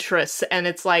interests, and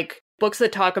it's like books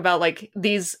that talk about like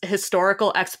these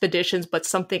historical expeditions, but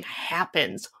something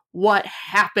happens. What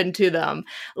happened to them?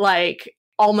 Like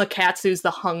Alma Katsu's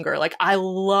The Hunger. Like I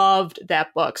loved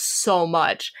that book so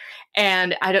much,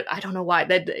 and I don't know why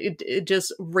that it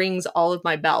just rings all of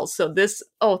my bells. So this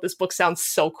book sounds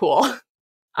so cool.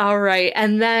 All right.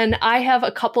 And then I have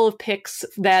a couple of picks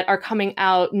that are coming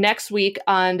out next week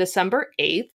on December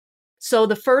 8th. So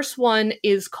the first one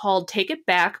is called Take It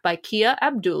Back by Kia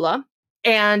Abdullah.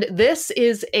 And this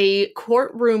is a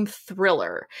courtroom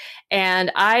thriller.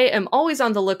 And I am always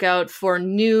on the lookout for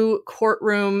new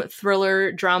courtroom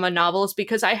thriller drama novels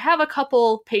because I have a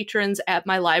couple patrons at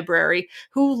my library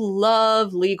who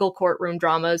love legal courtroom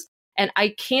dramas. And I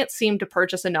can't seem to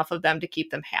purchase enough of them to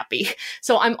keep them happy.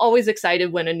 So I'm always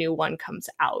excited when a new one comes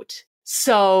out.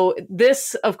 So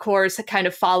this, of course, kind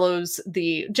of follows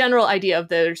the general idea of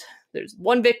there's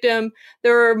one victim,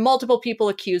 there are multiple people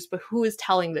accused, but who is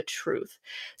telling the truth?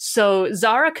 So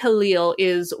Zara Khalil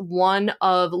is one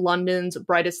of London's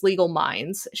brightest legal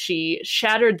minds. She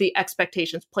shattered the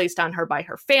expectations placed on her by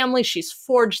her family. She's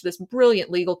forged this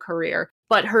brilliant legal career,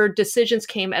 but her decisions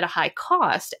came at a high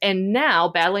cost. And now,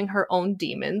 battling her own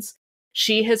demons,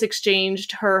 she has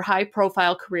exchanged her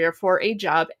high-profile career for a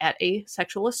job at a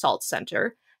sexual assault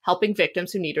center, helping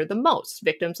victims who need her the most,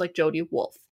 victims like Jody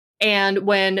Wolfe. And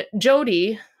when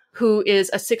Jody, who is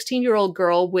a 16-year-old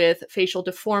girl with facial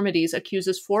deformities,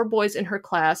 accuses 4 boys in her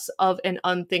class of an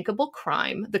unthinkable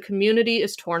crime, the community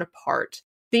is torn apart.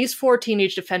 These 4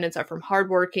 teenage defendants are from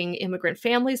hardworking immigrant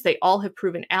families. They all have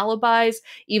proven alibis.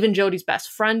 Even Jody's best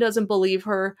friend doesn't believe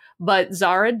her, but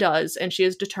Zara does, and she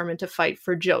is determined to fight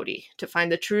for Jody, to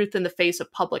find the truth in the face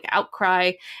of public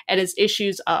outcry. And as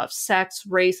issues of sex,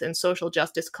 race, and social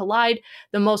justice collide,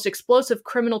 the most explosive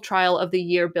criminal trial of the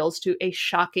year builds to a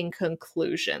shocking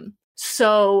conclusion.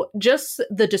 So just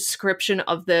the description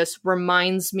of this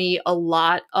reminds me a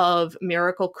lot of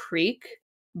Miracle Creek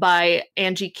by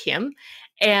Angie Kim.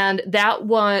 And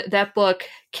that book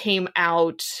came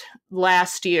out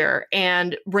last year,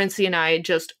 and Rincey and I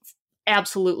just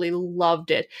absolutely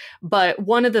loved it. But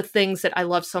one of the things that I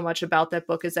love so much about that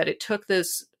book is that it took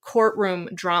this courtroom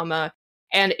drama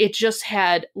and it just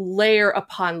had layer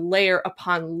upon layer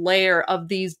upon layer of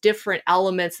these different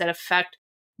elements that affect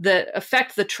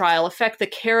the trial, affect the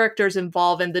characters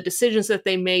involved and the decisions that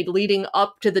they made leading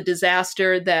up to the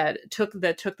disaster that took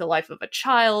the life of a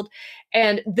child.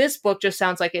 And this book just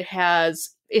sounds like it has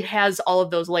all of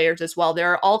those layers as well.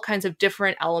 There are all kinds of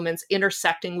different elements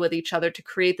intersecting with each other to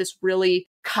create this really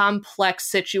complex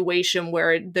situation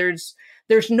where there's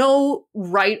no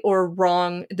right or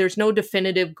wrong. There's no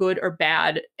definitive good or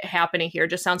bad happening here.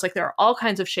 It just sounds like there are all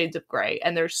kinds of shades of gray,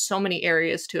 and there's so many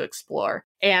areas to explore.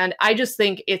 And I just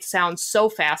think it sounds so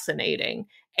fascinating.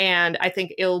 And I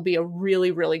think it'll be a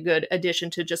really, really good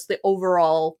addition to just the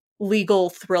overall legal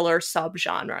thriller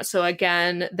subgenre. So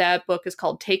again, that book is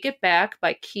called Take It Back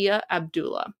by Kia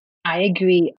Abdullah. I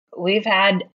agree. We've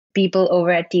had people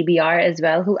over at TBR as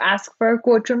well who ask for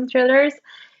courtroom thrillers.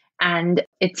 And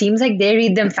it seems like they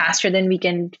read them faster than we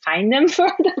can find them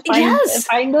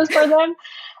find those for them.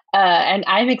 And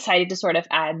I'm excited to sort of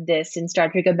add this and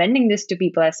start recommending this to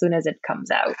people as soon as it comes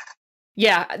out.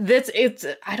 Yeah, it's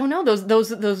I don't know,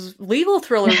 those legal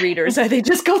thriller readers, they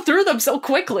just go through them so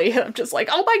quickly. I'm just like,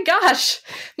 oh my gosh.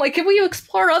 I'm like, can we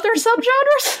explore other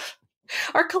subgenres?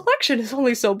 Our collection is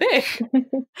only so big.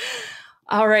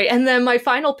 All right. And then my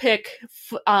final pick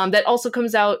that also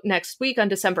comes out next week on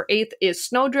December 8th is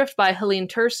Snowdrift by Helene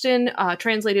Thurston,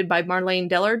 translated by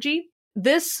Marlene Delargy.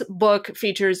 This book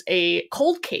features a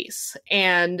cold case,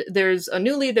 and there's a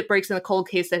new lead that breaks in the cold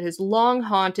case that has long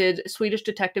haunted Swedish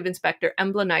detective inspector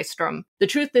Embla Nyström. The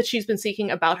truth that she's been seeking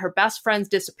about her best friend's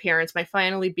disappearance might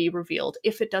finally be revealed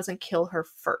if it doesn't kill her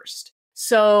first.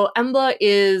 So Embla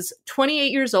is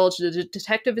 28 years old, she's a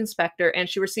detective inspector, and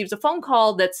she receives a phone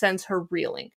call that sends her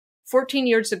reeling. 14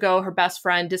 years ago, her best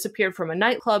friend disappeared from a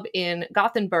nightclub in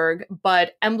Gothenburg,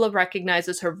 but Embla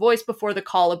recognizes her voice before the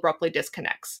call abruptly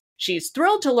disconnects. She's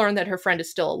thrilled to learn that her friend is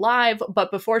still alive,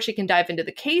 but before she can dive into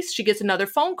the case, she gets another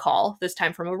phone call, this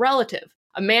time from a relative.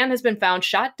 A man has been found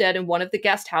shot dead in one of the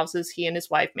guest houses he and his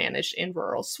wife managed in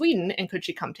rural Sweden, and could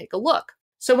she come take a look?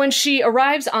 So when she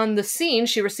arrives on the scene,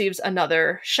 she receives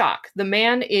another shock. The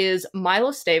man is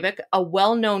Milo Stavik, a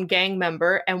well-known gang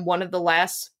member and one of the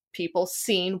last people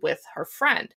seen with her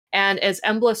friend. And as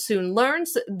Embla soon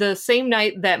learns, the same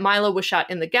night that Milo was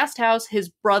shot in the guest house, his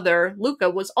brother, Luca,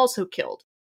 was also killed.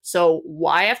 So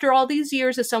why, after all these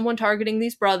years, is someone targeting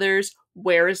these brothers?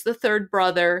 Where is the third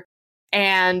brother?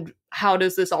 And how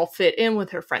does this all fit in with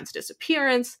her friend's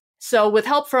disappearance? So with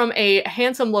help from a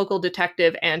handsome local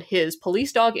detective and his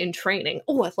police dog in training,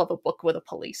 oh, I love a book with a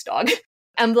police dog,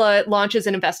 Embla launches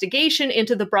an investigation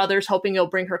into the brothers, hoping it'll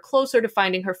bring her closer to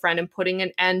finding her friend and putting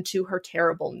an end to her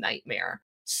terrible nightmare.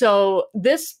 So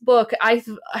this book, I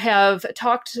think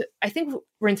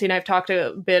Rincey and I have talked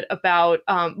a bit about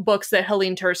books that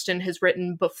Helene Thurston has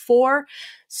written before.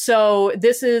 So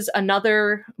this is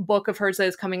another book of hers that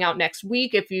is coming out next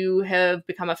week. If you have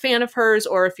become a fan of hers,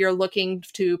 or if you're looking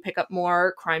to pick up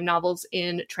more crime novels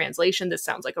in translation, this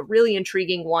sounds like a really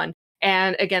intriguing one.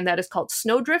 And again, that is called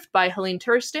Snowdrift by Helene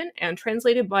Thurston and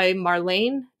translated by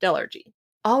Marlene Delargy.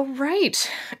 All right.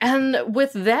 And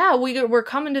with that, we're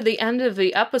coming to the end of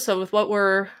the episode with what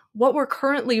we're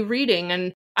currently reading.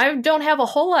 And I don't have a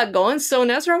whole lot going. So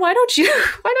Nezra, why don't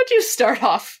you start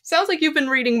off? Sounds like you've been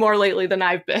reading more lately than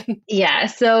I've been. Yeah.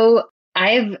 So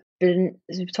I've been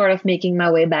sort of making my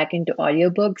way back into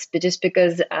audiobooks, but just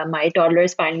because my toddler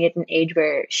is finally at an age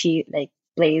where she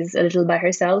plays a little by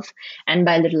herself. And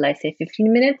by little, I say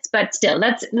 15 minutes, but still,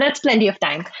 that's plenty of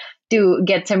time to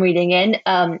get some reading in.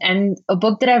 And a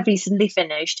book that I've recently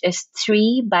finished is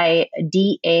 3 by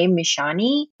D.A.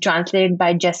 Mishani, translated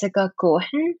by Jessica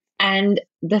Cohen. And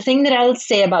the thing that I'll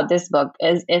say about this book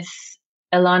is if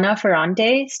Elena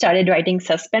Ferrante started writing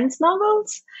suspense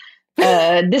novels,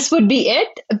 this would be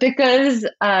it, because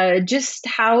just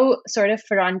how sort of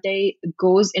Ferrante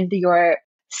goes into your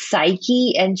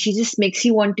psyche, and she just makes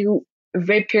you want to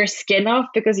rip your skin off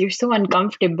because you're so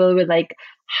uncomfortable with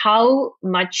how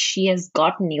much she has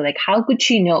gotten you. How could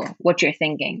she know what you're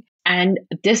thinking? And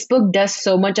this book does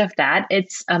so much of that.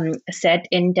 It's set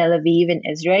in Tel Aviv in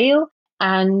Israel,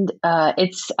 and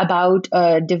it's about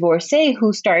a divorcee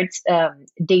who starts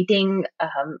dating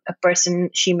a person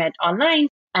she met online.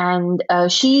 And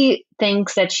she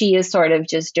thinks that she is sort of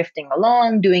just drifting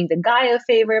along, doing the guy a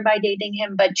favor by dating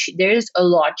him. But there's a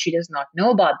lot she does not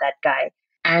know about that guy.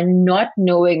 And not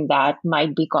knowing that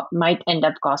might end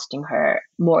up costing her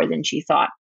more than she thought.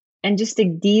 And just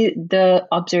the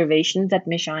observations that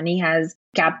Mishani has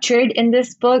captured in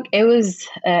this book, it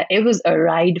was a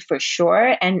ride for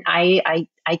sure. And I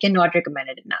cannot recommend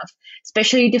it enough,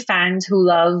 especially to fans who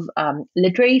love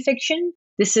literary fiction.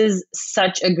 This is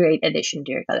such a great addition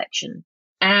to your collection.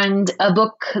 And a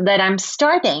book that I'm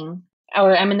starting,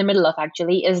 or I'm in the middle of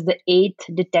actually, is The Eighth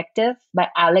Detective by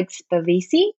Alex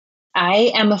Pavesi.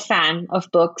 I am a fan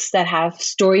of books that have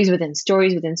stories within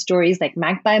stories within stories, like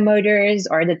Magpie Murders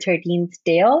or The 13th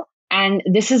Tale. And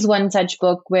this is one such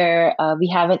book where we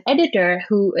have an editor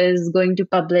who is going to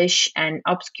publish an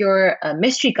obscure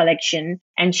mystery collection,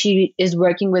 and she is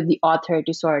working with the author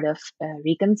to sort of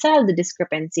reconcile the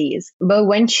discrepancies. But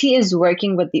when she is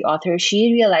working with the author,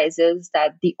 she realizes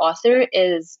that the author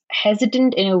is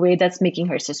hesitant in a way that's making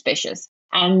her suspicious.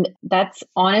 And that's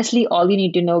honestly all you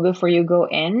need to know before you go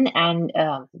in. And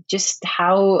just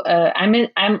how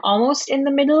I'm almost in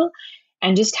the middle.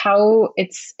 And just how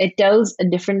it tells a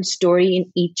different story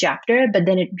in each chapter, but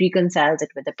then it reconciles it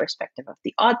with the perspective of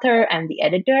the author and the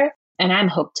editor. And I'm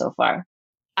hooked so far.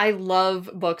 I love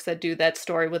books that do that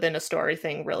story within a story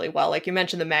thing really well. Like you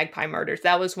mentioned, the Magpie Murders.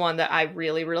 That was one that I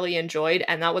really, really enjoyed.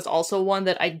 And that was also one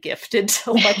that I gifted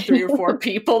to 3 or 4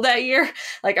 people that year.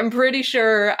 I'm pretty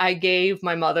sure I gave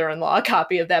my mother-in-law a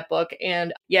copy of that book.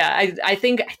 And yeah, I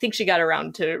think she got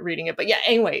around to reading it. But yeah,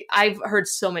 anyway, I've heard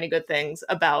so many good things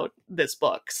about this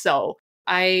book. So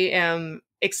I am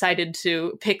excited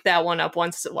to pick that one up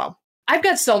I've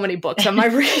got so many books on my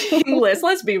reading list.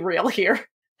 Let's be real here.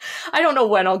 I don't know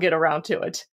when I'll get around to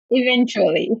it.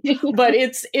 Eventually. But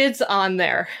it's on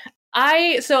there.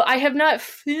 I have not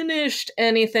finished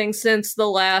anything since the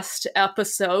last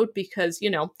episode because,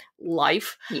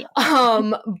 life.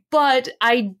 Yeah. But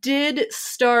I did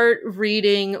start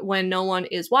reading When No One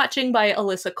Is Watching by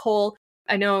Alyssa Cole.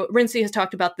 I know Rincey has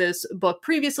talked about this book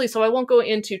previously, so I won't go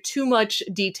into too much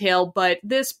detail, but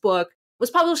this book was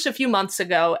published a few months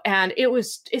ago, and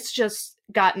it's just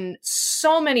gotten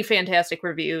so many fantastic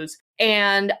reviews.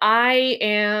 And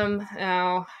I'm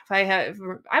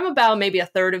about maybe a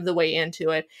third of the way into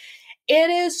it. It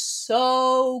is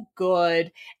so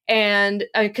good. And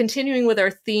continuing with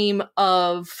our theme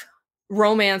of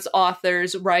romance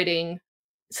authors writing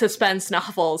suspense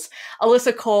novels,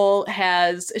 Alyssa Cole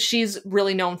she's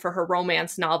really known for her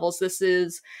romance novels. This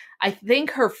is, I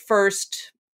think, her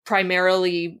first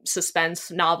primarily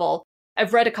suspense novel.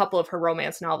 I've read a couple of her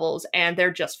romance novels and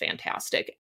they're just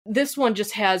fantastic. This one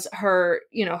just has her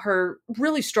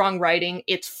really strong writing.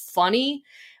 It's funny,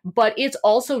 but it's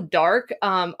also dark.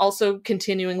 Also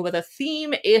continuing with a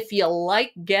theme. If you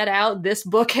like Get Out, this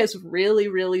book has really,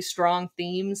 really strong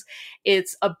themes.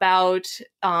 It's about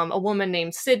a woman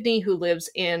named Sydney who lives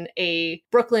in a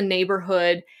Brooklyn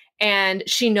neighborhood, and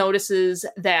she notices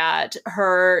that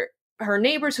her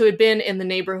neighbors who had been in the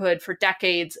neighborhood for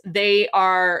decades, they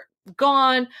are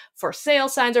gone. For sale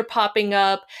signs are popping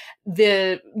up.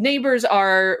 The neighbors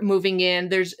are moving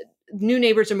in. New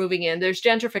neighbors are moving in. There's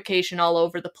gentrification all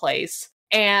over the place.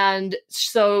 And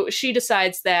so she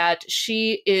decides that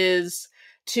she is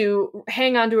to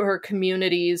hang on to her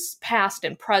community's past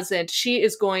and present. She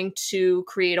is going to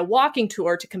create a walking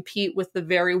tour to compete with the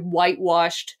very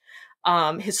whitewashed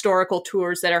historical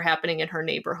tours that are happening in her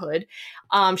neighborhood.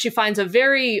 She finds a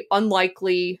very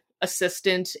unlikely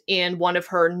assistant in one of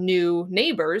her new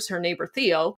neighbors, her neighbor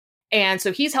Theo. And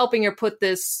so he's helping her put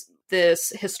this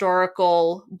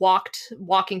historical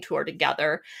walking tour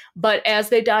together. But as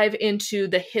they dive into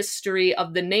the history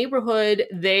of the neighborhood,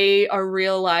 they are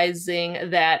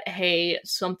realizing that, hey,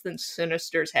 something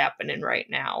sinister is happening right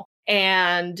now.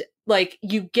 And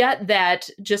you get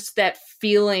that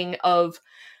feeling of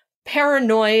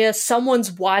paranoia,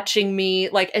 someone's watching me,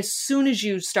 as soon as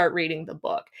you start reading the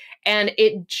book. And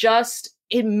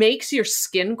it makes your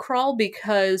skin crawl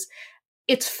because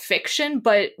it's fiction,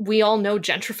 but we all know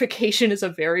gentrification is a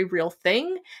very real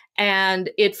thing,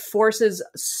 and it forces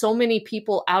so many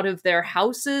people out of their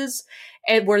houses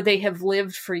and where they have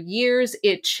lived for years.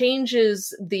 It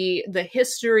changes the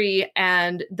history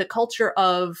and the culture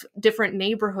of different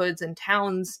neighborhoods and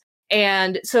towns.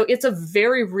 And so it's a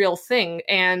very real thing.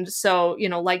 And so,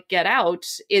 like Get Out,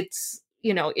 it's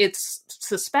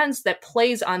suspense that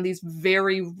plays on these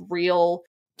very real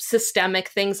systemic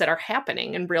things that are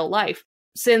happening in real life.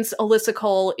 Since Alyssa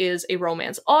Cole is a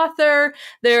romance author,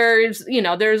 there's a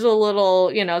little,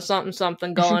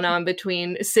 something going on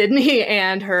between Sydney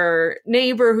and her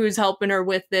neighbor who's helping her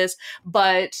with this.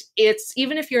 But it's,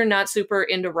 even if you're not super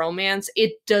into romance,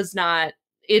 it is not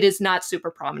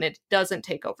super prominent. It doesn't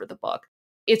take over the book.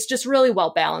 It's just really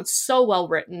well balanced, so well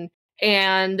written.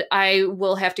 And I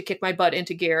will have to kick my butt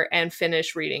into gear and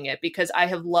finish reading it because I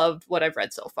have loved what I've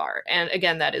read so far. And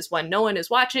again, that is When No One Is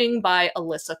Watching by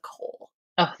Alyssa Cole.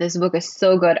 Oh, this book is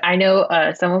so good. I know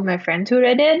some of my friends who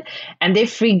read it and they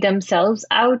freaked themselves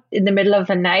out in the middle of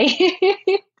the night.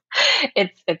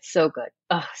 It's so good.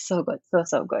 Oh, so good.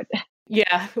 So good.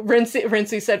 Yeah,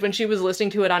 Rincey said when she was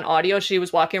listening to it on audio, she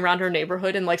was walking around her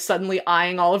neighborhood and suddenly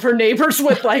eyeing all of her neighbors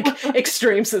with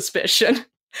extreme suspicion.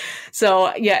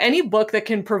 So yeah, any book that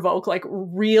can provoke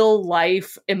real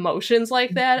life emotions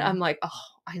like that, I'm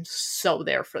I'm so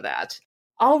there for that.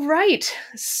 All right.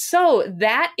 So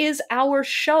that is our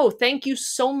show. Thank you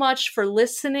so much for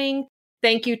listening.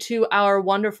 Thank you to our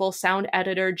wonderful sound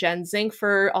editor, Jen Zink,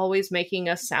 for always making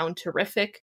us sound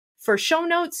terrific. For show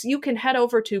notes, you can head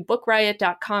over to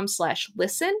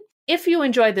bookriot.com/listen. If you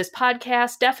enjoyed this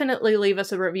podcast, definitely leave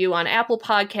us a review on Apple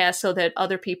Podcasts so that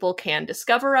other people can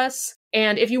discover us.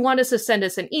 And if you want us to send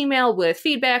us an email with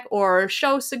feedback or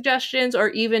show suggestions, or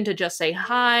even to just say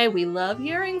hi, we love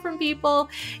hearing from people,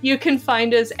 you can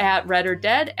find us at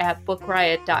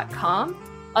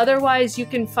redordead@bookriot.com. Otherwise, you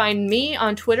can find me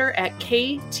on Twitter at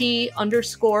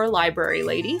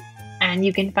KT_librarylady. And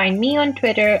you can find me on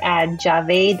Twitter at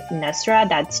Javed Nusra.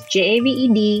 That's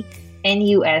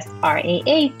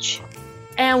JavedNusrah.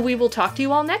 And we will talk to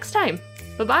you all next time.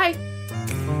 Bye-bye.